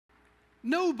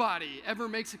Nobody ever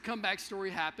makes a comeback story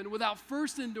happen without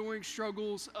first enduring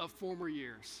struggles of former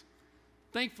years.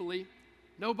 Thankfully,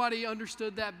 nobody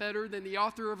understood that better than the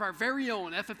author of our very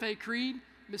own FFA Creed,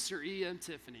 Mr. E.M.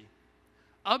 Tiffany.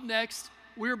 Up next,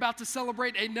 we're about to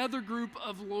celebrate another group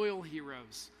of loyal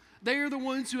heroes. They are the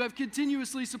ones who have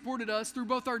continuously supported us through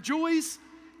both our joys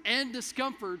and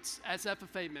discomforts as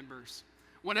FFA members.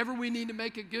 Whenever we need to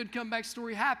make a good comeback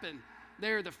story happen,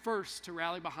 they are the first to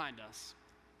rally behind us.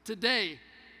 Today,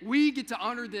 we get to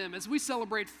honor them as we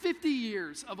celebrate 50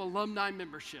 years of alumni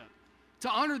membership. To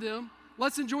honor them,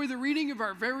 let's enjoy the reading of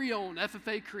our very own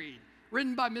FFA Creed,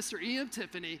 written by Mr. E.M.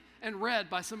 Tiffany and read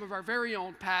by some of our very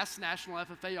own past National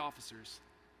FFA officers.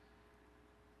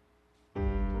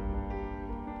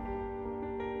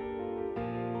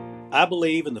 I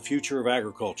believe in the future of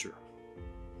agriculture.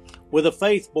 With a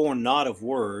faith born not of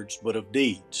words, but of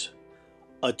deeds,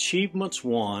 achievements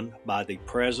won by the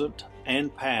present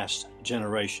and past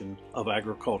generation of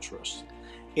agriculturists,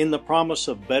 in the promise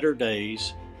of better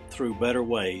days through better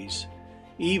ways,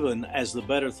 even as the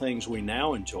better things we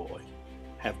now enjoy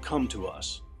have come to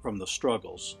us from the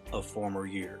struggles of former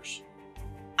years.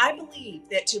 I believe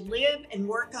that to live and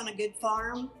work on a good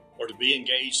farm or to be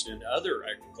engaged in other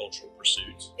agricultural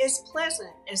pursuits is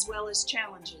pleasant as well as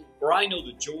challenging. For I know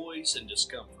the joys and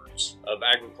discomforts of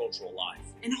agricultural life,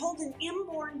 and hold an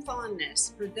inborn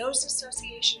fondness for those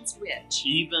associations which,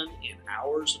 even in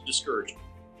hours of discouragement,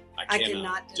 I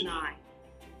cannot deny.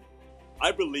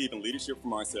 I believe in leadership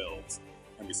from ourselves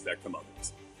and respect from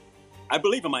others. I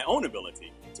believe in my own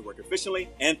ability to work efficiently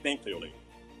and think clearly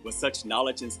with such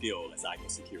knowledge and skill as I can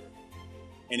secure,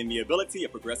 and in the ability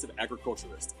of progressive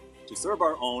agriculturists to serve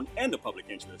our own and the public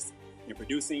interest in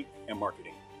producing and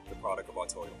marketing the product of our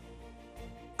toil.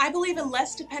 I believe in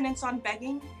less dependence on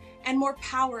begging and more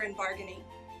power in bargaining,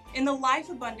 in the life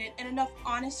abundant and enough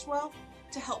honest wealth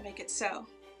to help make it so,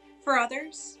 for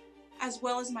others as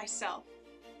well as myself,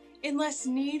 in less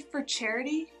need for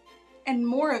charity and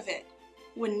more of it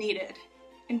when needed,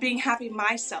 in being happy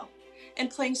myself and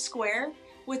playing square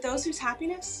with those whose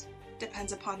happiness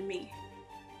depends upon me.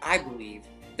 I believe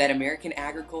that American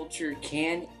agriculture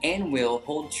can and will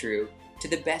hold true to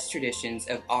the best traditions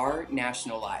of our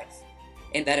national life,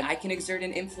 and that I can exert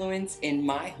an influence in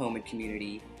my home and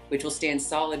community, which will stand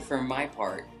solid for my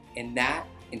part in that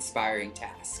inspiring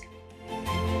task.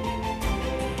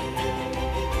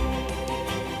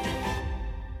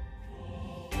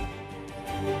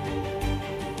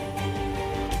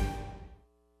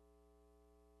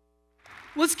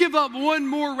 Let's give up one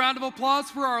more round of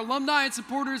applause for our alumni and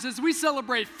supporters as we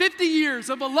celebrate 50 years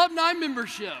of alumni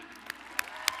membership.